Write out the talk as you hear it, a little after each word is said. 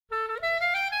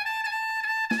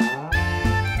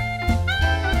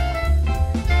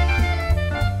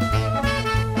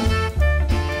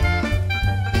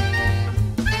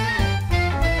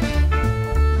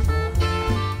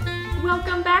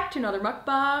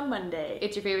Mukbang Monday.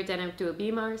 It's your favorite dynamic duo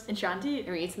BMARSZ and Chanty. And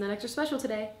we're eating something extra special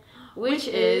today, which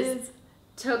is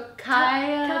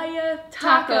Tocaya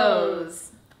tacos.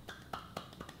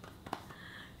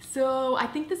 So I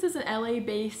think this is an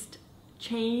LA-based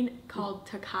chain called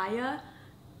Tocaya,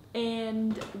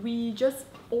 and we just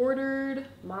ordered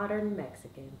Modern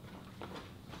Mexican.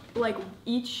 like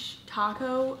each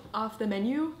taco off the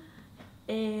menu,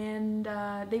 and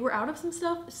they were out of some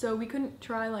stuff, so we couldn't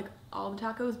try like all the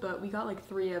tacos, but we got like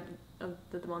 3 of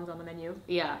the ones on the menu.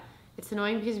 Yeah, it's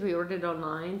annoying because we ordered it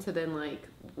online, so then like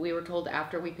we were told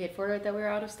after we paid for it that we were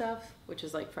out of stuff, which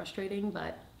is like frustrating,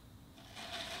 but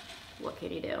what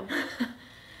can you do?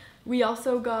 We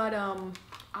also got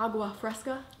agua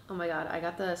fresca. Oh my god, I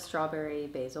got the strawberry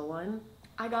basil one.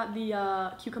 I got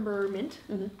the cucumber mint.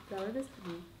 Mm-hmm. Is that what it is?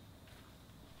 Mm-hmm.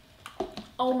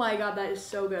 Oh my god, that is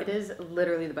so good. It is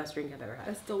literally the best drink I've ever had.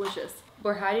 It's delicious.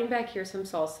 We're hiding back here some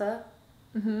salsa.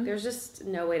 Mm-hmm. There's just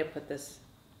no way to put this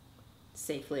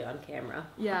safely on camera.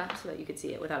 Yeah. So that you could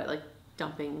see it without it like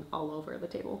dumping all over the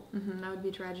table. Mm-hmm, that would be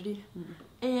a tragedy.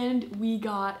 Mm-hmm. And we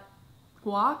got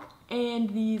guac and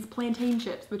these plantain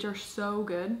chips, which are so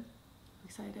good. I'm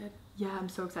excited. Yeah, I'm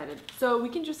so excited. So we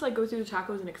can just like go through the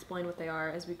tacos and explain what they are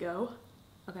as we go.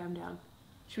 Okay, I'm down.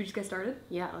 Should we just get started?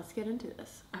 Yeah, let's get into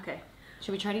this. Okay.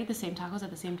 Should we try to eat the same tacos at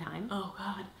the same time? Oh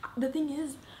god. The thing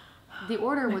is, the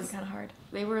order was kind of hard.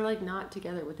 They were like not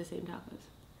together with the same tacos.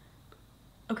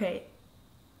 Okay.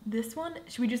 This one,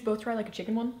 should we just both try like a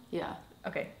chicken one? Yeah.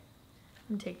 Okay.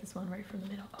 I'm gonna take this one right from the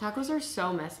middle. Tacos are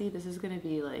so messy. This is gonna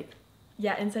be like...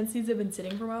 Yeah, and since these have been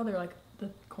sitting for a while, they're like the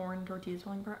corn tortillas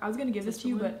falling apart. I was gonna give this to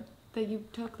you, but... That you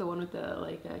took, the one with the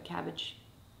like cabbage.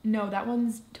 No, that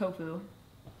one's tofu.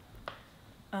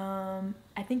 I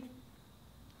think...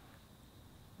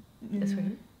 This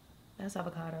one? That's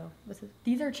avocado. What's this?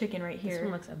 These are chicken right here. This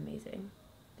one looks amazing.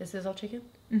 This is all chicken?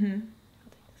 Mm-hmm. I'll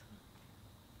take this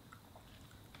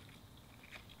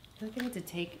one. I think I need to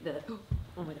take the...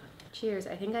 Oh my god. Cheers.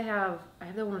 I think I have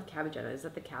the one with cabbage in it. Is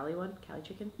that the Cali one? Cali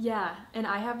chicken? Yeah, and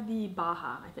I have the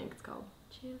Baja, I think it's called.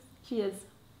 Cheers. Cheers.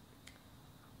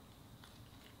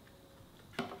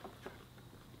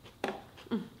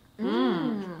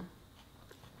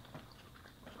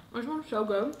 This one's so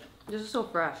good. This is so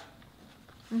fresh.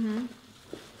 Mm-hmm.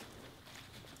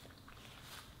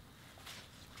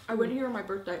 I went here on my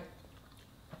birthday.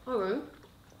 Oh, really?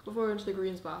 Before we went to the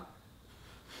Green Spa.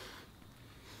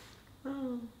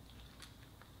 I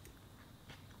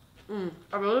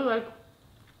really like...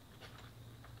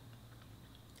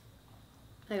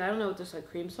 I don't know what this like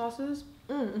cream sauce is.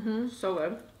 Mm-hmm. So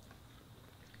good.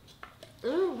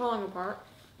 This is falling apart.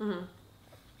 Mm-hmm.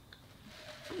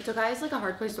 Tocaya is like a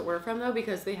hard place to order from though,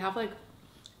 because they have like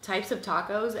types of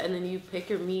tacos and then you pick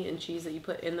your meat and cheese that you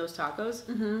put in those tacos.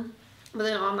 Mm-hmm. But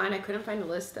then online I couldn't find a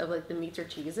list of like the meats or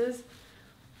cheeses.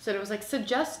 So it was like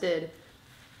suggested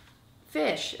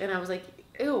fish. And I was like,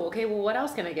 ew, okay, well what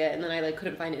else can I get? And then I like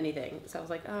couldn't find anything. So I was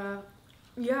like,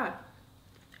 Yeah.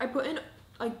 I put in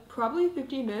like probably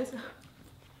 15 minutes.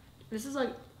 This is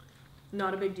like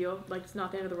not a big deal. Like it's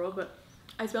not the end of the world, but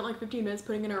I spent like 15 minutes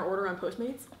putting in our order on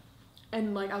Postmates.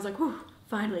 And like I was like, whew,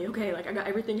 finally, okay, like I got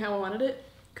everything how I wanted it.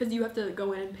 Cause you have to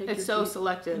go in and pick. It's so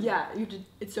selective. Yeah, you have to,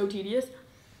 it's so tedious.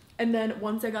 And then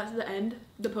once I got to the end,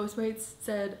 the Postmates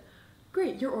said,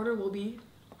 great, your order will be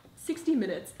 60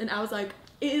 minutes. And I was like,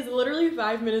 it is literally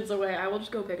 5 minutes away. I will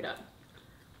just go pick it up.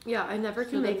 Yeah, I never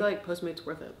can make like Postmates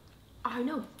worth it. I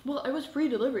know. Well, it was free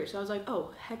delivery, so I was like,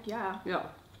 oh, heck yeah. Yeah.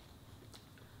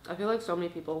 I feel like so many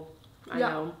people I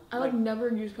know. I like never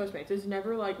use Postmates. It's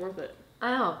never like worth it.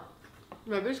 I know.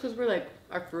 Maybe it's because we're like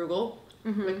are frugal,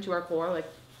 like to our core. Like,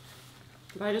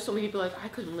 but I just so many people like I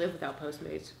couldn't live without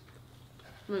Postmates.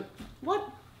 I'm like, what?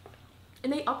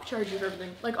 And they upcharge you for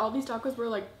everything. Like all these tacos were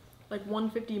like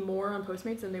 $150 more on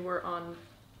Postmates than they were on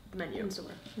the menu. Isn't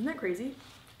that crazy?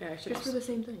 Yeah, I should just for the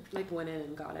same thing. Like went in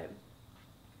and got it.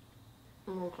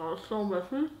 Oh god, it's so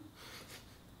messy.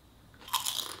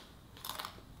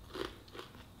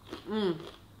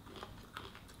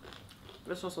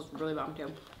 This sauce is really bomb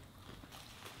too.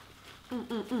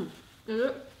 Is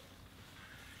it?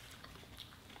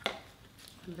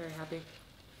 I'm very happy.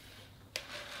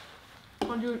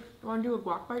 Want to do a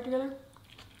guac bite together?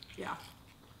 Yeah.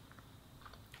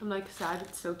 I'm like sad.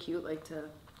 It's so cute, like to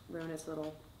ruin its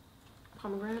little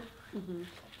Pomegranate.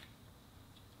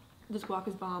 This guac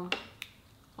is bomb.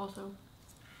 Also.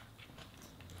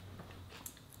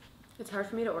 It's hard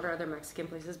for me to order other Mexican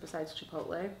places besides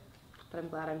Chipotle, but I'm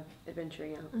glad I'm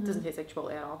adventuring out. It doesn't taste like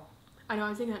Chipotle at all. I know, I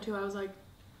was thinking that too. I was like,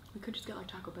 we could just get like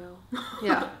Taco Bell.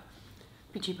 Yeah.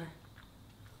 Be cheaper.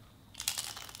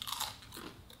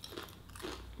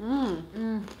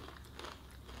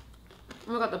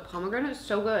 Oh my god, the pomegranate is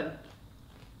so good.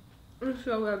 It's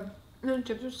so good. And the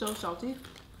chips are so salty.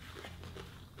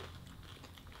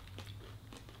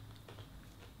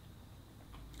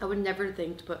 I would never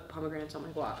think to put pomegranates on my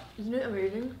guac. Isn't it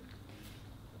amazing?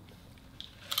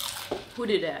 Who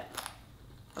did it?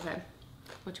 Okay.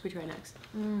 What should we try next?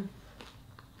 I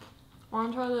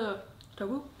want to try the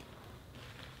tofu.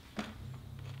 This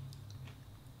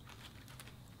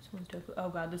one's tofu. Oh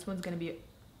god, this one's gonna be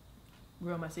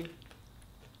real messy.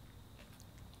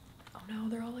 Oh no,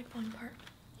 they're all like falling apart.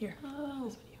 Here. Oh.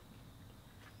 This video.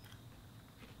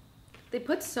 They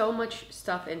put so much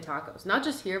stuff in tacos. Not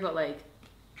just here, but like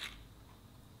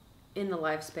in the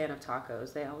lifespan of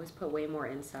tacos. They always put way more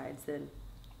insides than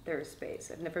there is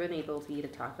space. I've never been able to eat a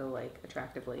taco like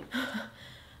attractively.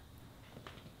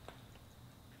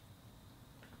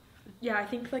 Yeah, I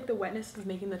think like the wetness is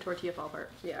making the tortilla fall apart.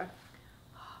 Yeah.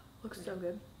 Looks so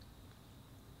good.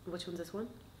 Which one's this one?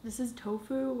 This is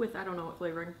tofu with I don't know what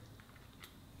flavoring.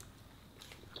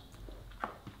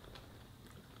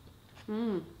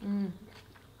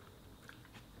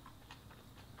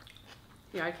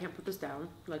 Yeah, I can't put this down.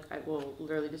 Like, I will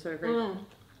literally disintegrate.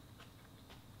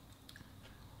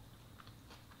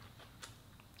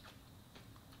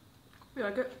 You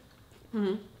like it?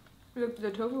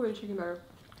 The tofu or the chicken better?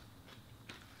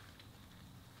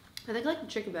 I think I like the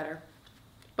chicken better.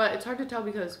 But it's hard to tell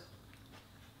because,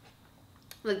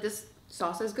 like, this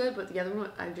sauce is good, but the other one,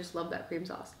 I just love that cream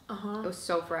sauce. It was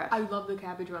so fresh. I love the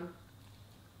cabbage one.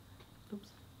 Oops.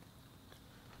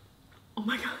 Oh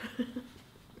my god.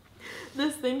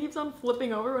 This thing keeps on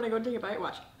flipping over when I go to take a bite.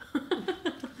 Watch.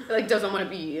 It, like, doesn't want to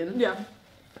be eaten. Yeah.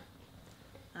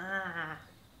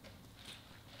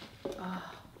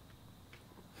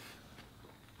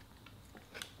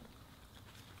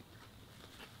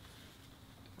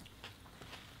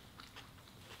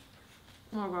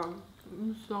 Oh my god.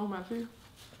 It's so messy.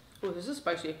 Oh, this is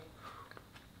spicy.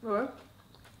 What?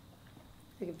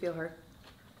 I can feel her.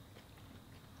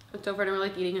 It's so funny, we're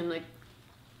like eating and like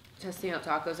testing out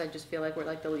tacos. I just feel like we're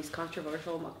like the least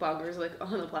controversial mukbangers like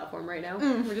on the platform right now.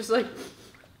 We're just like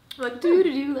let's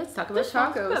talk about This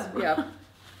sounds tacos. good. Yeah.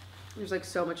 There's like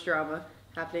so much drama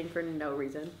happening for no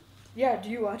reason. Yeah, do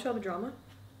you watch all the drama?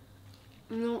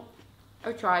 No,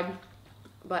 I tried,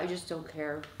 but I just don't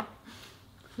care.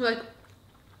 Like,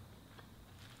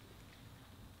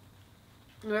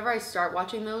 whenever I start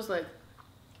watching those, like,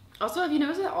 also, have you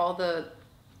noticed that all the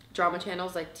drama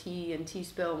channels, like T and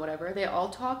T-Spill and whatever, they all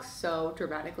talk so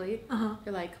dramatically.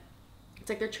 They're like, it's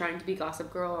like they're trying to be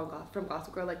Gossip Girl or from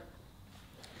Gossip Girl, like,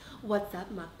 what's up,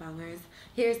 mukbangers?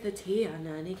 Here's the tea on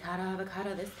avocado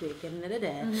avocado this week, and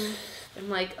I'm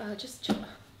like, just chill.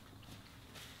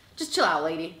 Just chill out,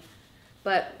 lady.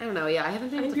 But, I don't know, yeah, I haven't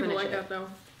been I able think to people finish like it. that though.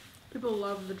 People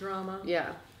love the drama.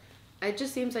 Yeah. It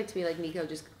just seems like to me like Nico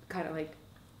just kind of like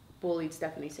bullied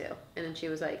Stephanie too. And then she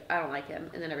was like, I don't like him.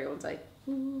 And then everyone's like,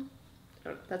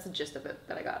 that's the gist of it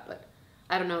that I got. But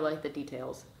I don't know like the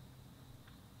details.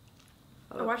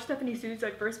 I watched Stephanie Sue's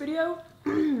like first video.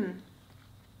 And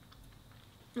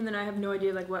then I have no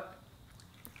idea like what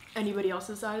anybody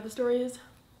else's side of the story is.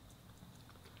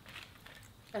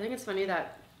 I think it's funny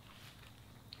that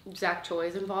Zach Choi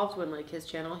is involved when like his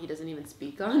channel he doesn't even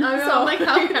speak on. I know. So I'm like,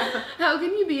 how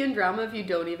can you be in drama if you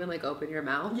don't even like open your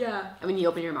mouth? Yeah. I mean, you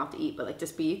open your mouth to eat, but like to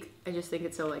speak, I just think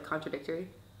it's so like contradictory.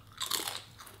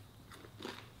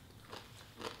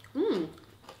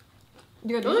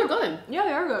 Those are good. Yeah,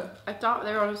 they are good. I thought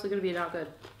they were honestly gonna be not good.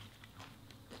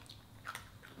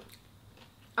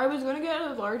 I was gonna get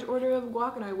a large order of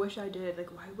guac and I wish I did.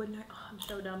 Like, why wouldn't I? Oh, I'm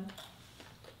so dumb.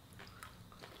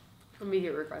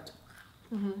 Immediate regrets.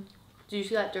 Did you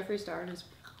see that Jeffree Star and his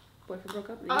boyfriend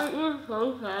broke up? I was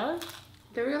so sad.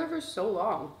 They were together for so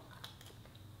long.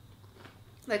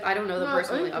 Like, I don't know the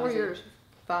person. Like, 4 obviously, years.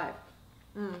 5.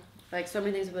 Like, so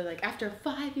many things have been like, after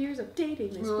 5 years of dating,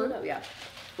 they split up. Yeah.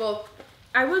 Well,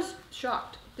 I was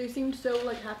shocked. They seemed so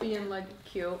like happy and like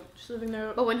cute, just living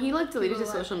there. but when he like deleted his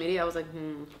social media, I was like,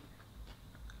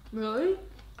 Really?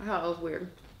 I thought it was weird.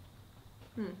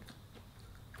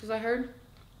 Because I heard.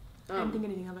 I didn't think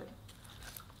anything of it.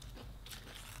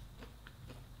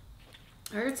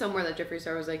 I heard somewhere that Jeffree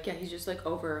Star was like, yeah, he's just like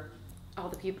over all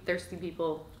the people, thirsty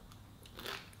people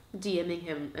DMing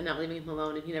him and not leaving him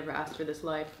alone, and he never asked for this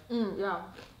life. Yeah.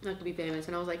 Not to be famous.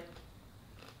 And I was like,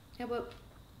 yeah, but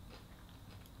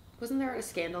wasn't there a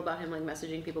scandal about him like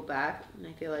messaging people back? And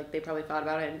I feel like they probably thought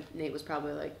about it, and Nate was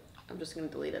probably like, I'm just gonna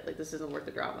delete it. Like, this isn't worth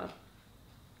the drama.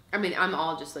 I mean, I'm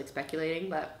all just like speculating,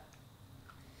 but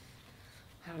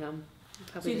I don't know.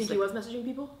 So you think he was messaging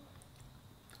people?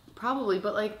 Probably,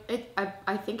 but like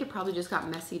I think it probably just got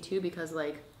messy too, because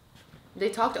like they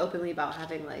talked openly about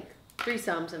having like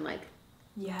threesomes and like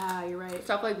Yeah, you're right.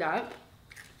 stuff like that.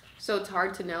 So it's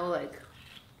hard to know like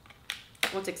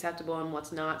what's acceptable and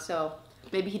what's not. So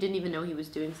maybe he didn't even know he was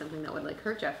doing something that would like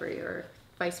hurt Jeffrey or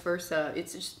vice versa.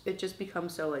 It just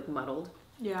becomes so like muddled.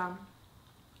 Yeah.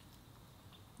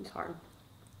 It's hard.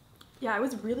 Yeah,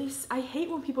 I hate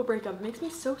when people break up. It makes me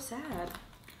so sad.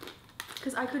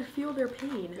 Because I could feel their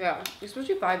pain. Yeah,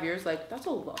 especially 5 years. Like, that's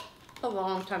a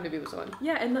long time to be with someone.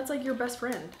 Yeah, and that's like your best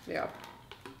friend. Yeah.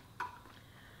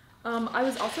 I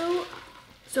was also,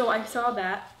 so I saw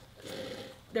that,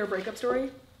 their breakup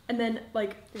story, and then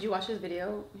like. Did you watch his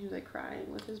video? He was like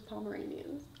crying with his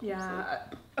Pomeranians. Yeah,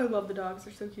 I love the dogs.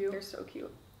 They're so cute. They're so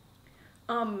cute.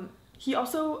 He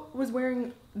also was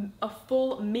wearing a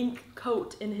full mink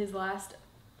coat in his last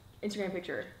Instagram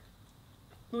picture.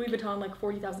 Louis Vuitton, like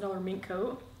 $40,000 mink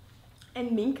coat.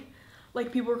 And mink,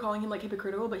 like people were calling him like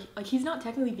hypocritical, but like he's not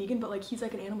technically vegan, but like he's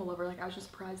like an animal lover. Like I was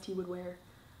just surprised he would wear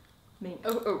mink.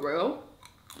 Oh, real?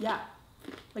 Yeah.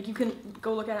 Like you can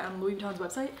go look at it on Louis Vuitton's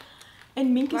website.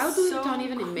 And mink Why is would Louis so Vuitton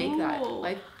even cool. make that?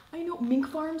 Like, I know, mink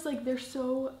farms, like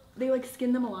they like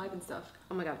skin them alive and stuff.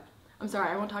 oh my god. I'm sorry,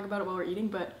 I won't talk about it while we're eating,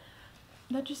 but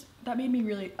that made me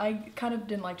really, I kind of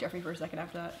didn't like Jeffrey for a second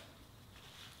after that.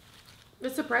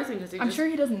 It's surprising because I'm sure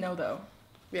he doesn't know though.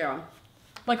 Yeah.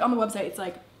 Like on the website, it's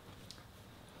like,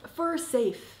 fur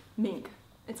safe mink.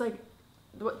 It's like,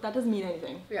 that doesn't mean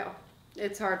anything. Yeah.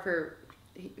 It's hard for,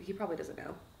 he probably doesn't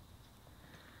know.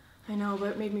 I know,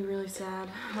 but it made me really sad.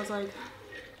 I was like,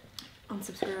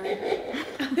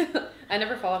 unsubscribe. I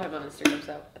never followed him on Instagram,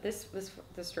 so this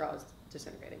straw is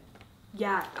disintegrating.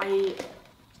 Yeah, I'm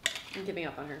giving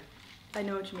up on her. I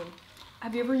know what you mean.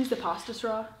 Have you ever used a pasta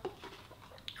straw?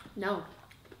 No.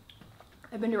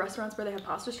 I've been to restaurants where they have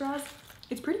pasta straws.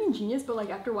 It's pretty ingenious, but like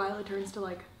after a while it turns to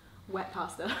like wet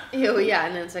pasta. Ew, yeah,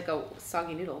 and then it's like a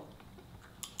soggy noodle.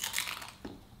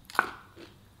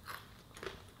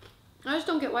 I just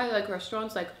don't get why like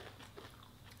restaurants like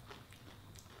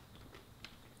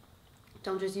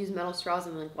don't just use metal straws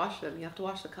and like wash them. You have to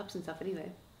wash the cups and stuff anyway.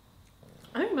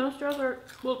 I think metal straws are,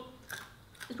 well,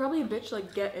 it's probably a bitch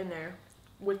like get in there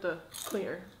with the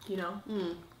cleaner, you know?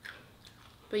 Mm.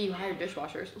 But you hire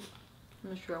dishwashers.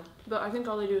 That's true. But I think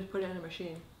all they do is put it in a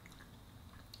machine.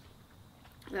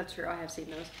 That's true. I have seen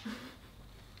those.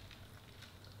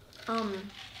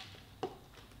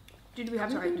 Did we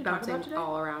have anything to talk about today?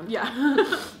 All around. Yeah.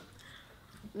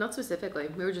 Not specifically.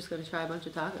 We were just gonna try a bunch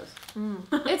of tacos.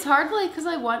 It's hard, like, cause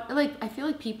I feel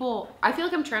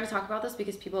like I'm trying to talk about this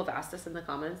because people have asked us in the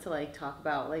comments to like talk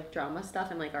about like drama stuff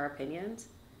and like our opinions.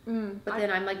 But then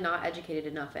I'm like not educated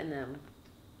enough in them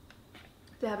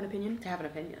to have an opinion.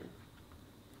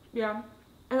 Yeah.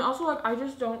 And also like I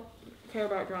just don't care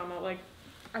about drama. Like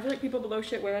I feel like people blow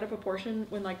shit way out of proportion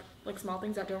when like small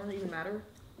things that don't really even matter.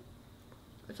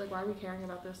 It's like, why are we caring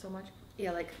about this so much?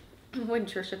 Yeah, like when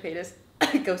Trisha Paytas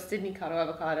ghosted Mikado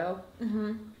Avocado.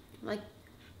 Mm-hmm. Like,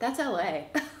 that's LA.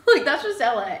 Like, that's just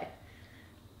LA.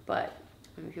 But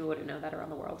I mean, people wouldn't know that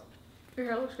around the world. Your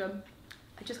hair looks good.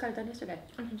 I just got it done yesterday.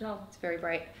 I can tell. It's very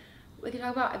bright. We can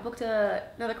talk about, I booked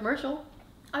another commercial.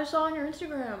 I saw on your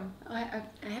Instagram. I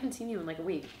haven't seen you in like a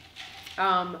week.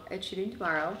 It's shooting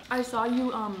tomorrow. I saw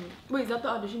you, wait, is that the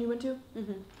audition you went to?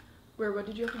 Mm-hmm. What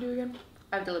did you have to do again?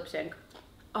 I have to lip sync.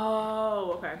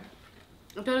 Oh, okay.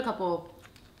 I've done a couple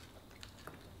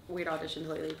weird auditions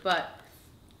lately, but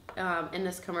in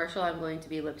this commercial, I'm going to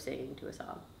be lip syncing to a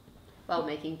song while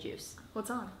making juice. What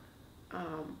song?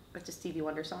 It's a Stevie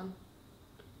Wonder song.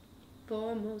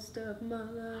 For most of my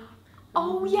life.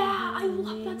 Oh yeah, I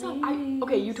love that song.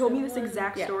 Okay, you told me this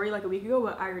exact story like a week ago,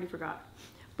 but I already forgot.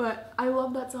 But I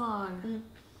love that song. Mm-hmm.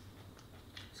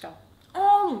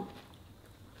 So.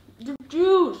 The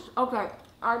juice. Okay,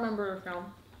 I remember this now.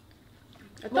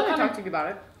 I thought I talked to you about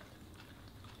it.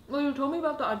 Well, you told me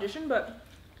about the audition, but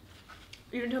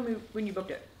you didn't tell me when you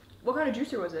booked it. What kind of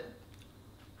juicer was it?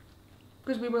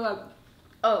 Because we were like...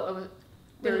 Oh,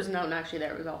 there was no one actually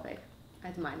there. It was all fake. I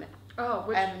had to mime it. Oh,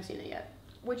 I haven't seen it yet.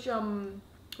 Which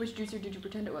juicer did you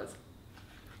pretend it was?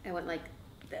 I went like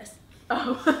this.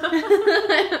 Oh.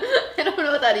 I don't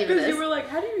know what that even is. Because you were like,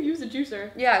 how do you use a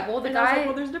juicer? Yeah, well, the and guy... I was like,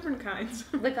 well, there's different kinds.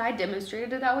 The guy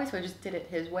demonstrated it that way, so I just did it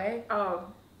his way. Oh.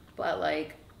 But,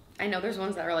 like, I know there's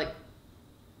ones that are, like...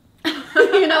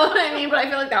 you know what I mean? But I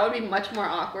feel like that would be much more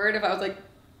awkward if I was, like...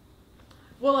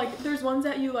 Well, like, there's ones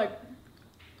that you, like...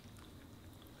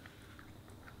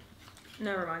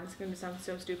 Never mind, it's gonna sound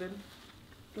so stupid.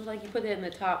 Like, you put it in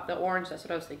the top, the orange, that's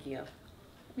what I was thinking of.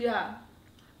 Yeah.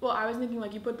 Well, I was thinking,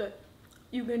 like, you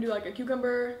can do, like, a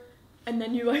cucumber, and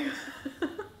then you, like...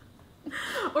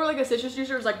 or, like, a citrus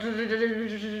juicer is, like...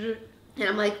 And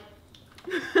I'm like,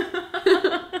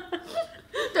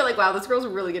 They're like, wow, this girl's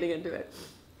really getting into it.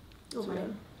 Oh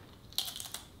man.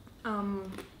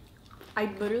 I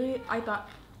thought,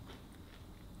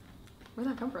 where'd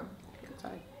that come from?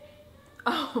 Sorry.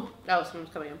 Oh. Oh,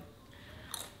 someone's coming in.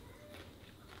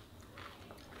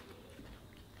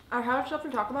 I had stuff to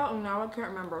talk about and now I can't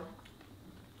remember.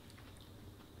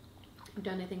 You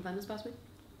done anything fun this past week?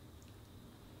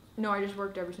 No, I just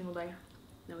worked every single day.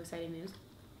 No exciting news?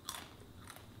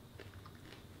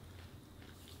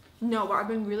 No, but I've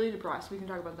been really depressed. We can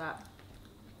talk about that.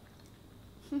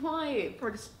 Why?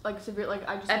 Or just like severe, like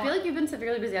I feel like you've been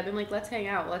severely busy. I've been like, let's hang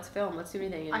out, let's film, let's do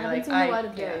anything. And I you're haven't like, seen the light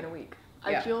of day in a week.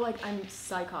 I feel like I'm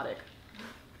psychotic.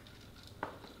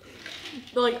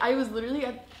 But like I was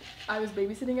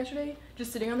babysitting yesterday,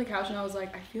 just sitting on the couch, and I was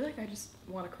like, I feel like I just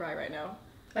want to cry right now.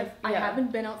 Like I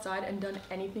haven't been outside and done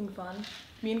anything fun.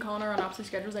 Me and Colin are on opposite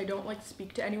schedules. I don't like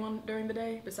speak to anyone during the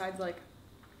day besides like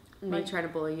me trying to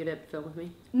bully you to film with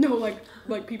me. No,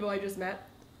 like people I just met,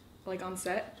 like on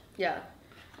set. Yeah.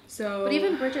 So. But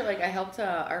even Bridget, like I helped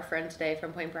our friend today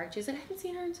from Point Break. She's like, I haven't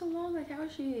seen her in so long. Like, how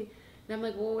is she? And I'm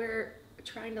like, well, we're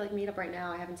trying to like meet up right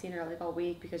now. I haven't seen her like all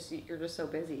week because you're just so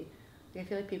busy. Like, I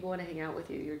feel like people want to hang out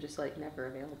with you. You're just like never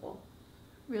available.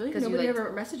 Really? Nobody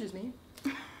ever messages me.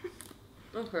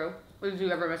 That's true. Did you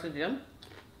ever message him?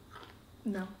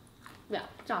 No. Yeah,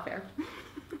 it's not fair.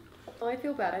 Well, I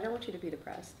feel bad. I don't want you to be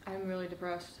depressed. I'm really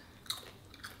depressed.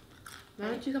 Why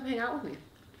don't you come hang out with me?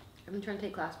 I've been trying to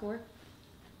take class more.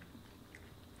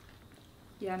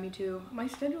 Yeah, me too. My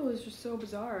schedule is just so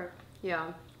bizarre.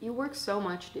 Yeah. You work so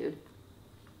much, dude.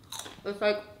 It's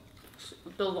like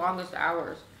the longest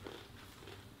hours.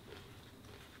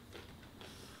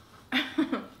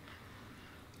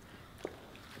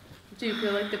 Do you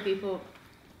feel like the people,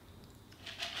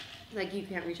 like you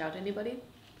can't reach out to anybody?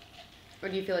 Or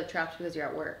do you feel like trapped because you're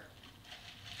at work?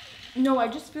 No, I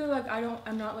just feel like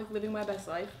I'm not like living my best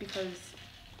life because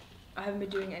I haven't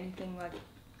been doing anything like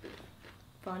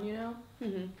fun, you know?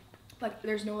 Mm-hmm. Like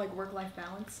there's no like work-life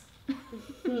balance.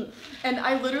 And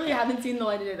I literally haven't seen the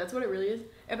light of day. That's what it really is.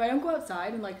 If I don't go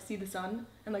outside and like see the sun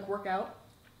and like work out,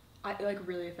 it like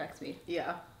really affects me.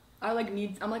 Yeah. I'm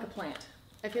like a plant.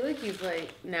 I feel like you've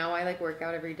like, now I like work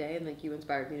out every day and like you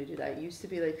inspired me to do that. You used to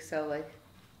be like so like.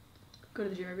 Go to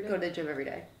the gym every day? Go to the gym every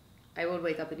day. I would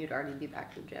wake up and you'd already be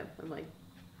back to the gym. I'm like.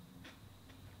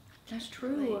 That's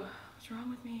true. Like, what's wrong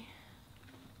with me?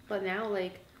 But now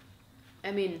like,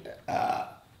 I mean,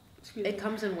 it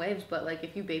comes in waves, but like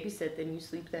if you babysit, then you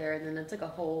sleep there and then it's like a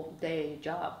whole day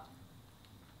job.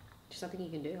 Just nothing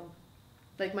you can do.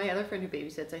 Like my other friend who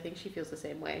babysits, I think she feels the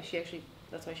same way.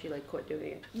 That's why she like quit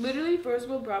doing it. Literally first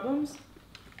world problems.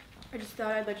 I just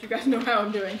thought I'd let you guys know how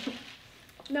I'm doing.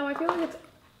 No, I feel like it's.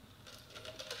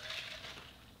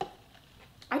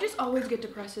 I just always get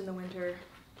depressed in the winter.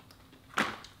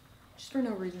 Just for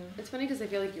no reason. It's funny because I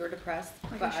feel like you're depressed,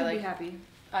 like, but I should be happy.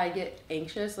 I get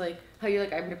anxious, like how you're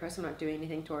like, I'm depressed, I'm not doing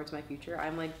anything towards my future.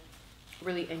 I'm like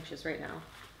really anxious right now.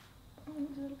 Oh,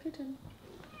 there's a little kitten.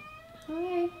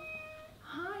 Hi.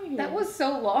 Hi. That was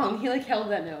so long. He like held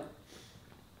that note.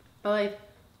 But like,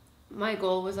 my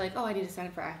goal was like, oh, I need to sign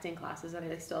up for acting classes, and I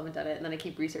like still haven't done it. And then I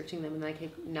keep researching them, and then I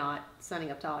keep not signing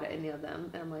up to any of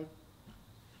them. And I'm like,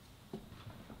 I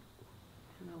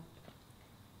don't know.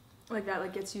 Like that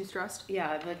like gets you stressed? Yeah,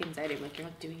 I have like anxiety. I'm like, you're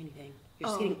not doing anything. You're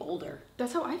just getting older.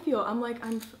 That's how I feel. I'm like,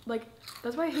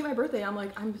 that's why I hate my birthday. I'm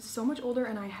like, I'm so much older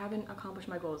and I haven't accomplished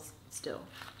my goals still.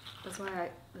 That's why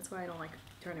I don't like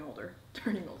turning older.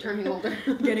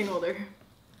 Getting older.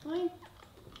 Why?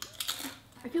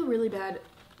 I feel really bad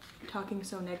talking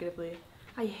so negatively.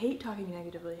 I hate talking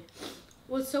negatively.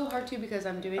 Well, it's so hard too because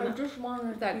I'm doing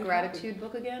that gratitude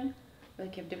book again.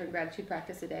 Like, you have different gratitude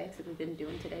practice a day, except we didn't do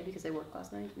them today because I worked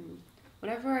last night. And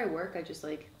whenever I work, I just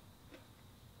like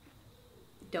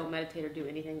don't meditate or do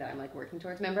anything that I'm like working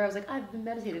towards. Remember, I was like, I've been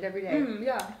meditated every day.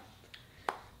 Yeah.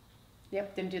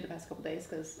 Yep, didn't do the past couple days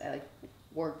because I like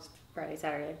worked Friday,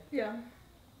 Saturday. Yeah.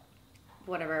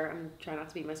 Whatever, I'm trying not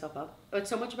to beat myself up. But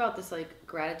so much about this like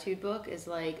gratitude book is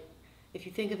like, if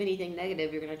you think of anything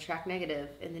negative, you're gonna attract negative,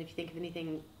 and then if you think of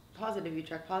anything positive, you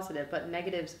attract positive. But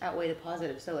negatives outweigh the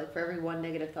positive. So like for every one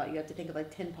negative thought, you have to think of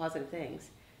like 10 positive things.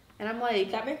 And I'm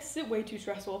like, that makes it way too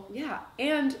stressful. Yeah,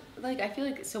 and like I feel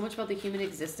like so much about the human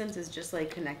existence is just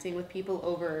like connecting with people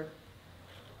over.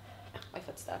 My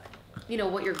foot's stuck. You know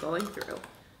what you're going through.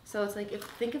 So it's like,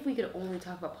 if we could only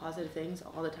talk about positive things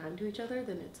all the time to each other,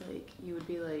 then it's like you would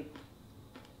be like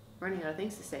running out of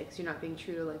things to say because you're not being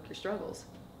true to like your struggles,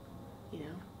 you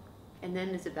know. And then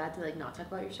is it bad to like not talk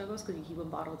about your struggles because you keep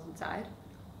them bottled inside?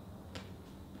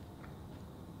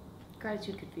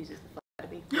 Gratitude confuses the fuck out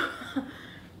of me.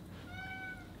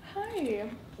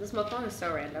 This mukbang is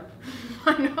so random.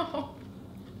 I know.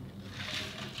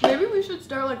 Maybe we should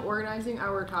start like organizing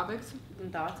our topics.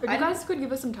 And thoughts. If you guys could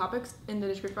give us some topics in the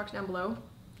description box down below.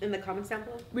 In the comments down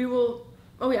below? We will,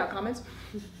 oh yeah, comments.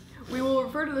 We will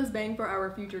refer to this bang for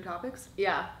our future topics.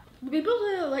 Yeah. People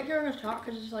like hearing us talk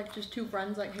because it's like just two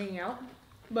friends like hanging out.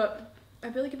 But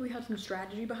I feel like if we had some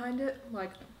strategy behind it,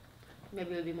 like...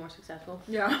 Maybe it would be more successful.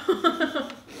 Yeah.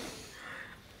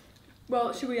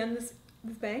 Well, should we end this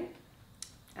bang?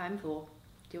 I'm full.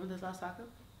 Do you want this last taco?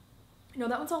 No,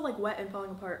 that one's all like wet and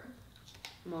falling apart.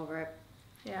 I'm over it.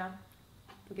 Yeah.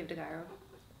 We'll give it to Cairo.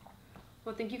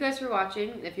 Well, thank you guys for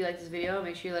watching. If you like this video,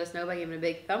 make sure you let us know by giving it a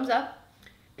big thumbs up.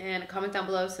 And comment down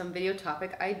below some video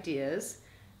topic ideas.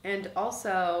 And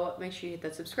also, make sure you hit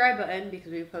that subscribe button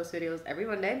because we post videos every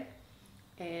Monday.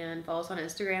 And follow us on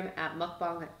Instagram at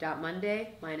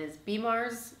mukbang.monday. Mine is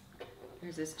BMARSZ.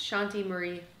 There's this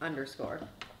CHANTYMARIE _.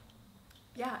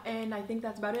 Yeah, and I think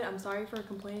that's about it. I'm sorry for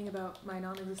complaining about my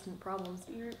non-existent problems.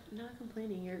 You're not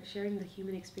complaining. You're sharing the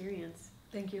human experience.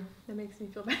 Thank you. That makes me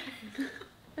feel bad.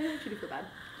 I don't want you to feel bad.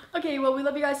 Okay, well, we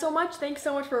love you guys so much. Thanks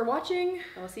so much for watching. And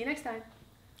we'll see you next time.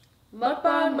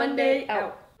 Mukbang Monday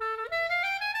out.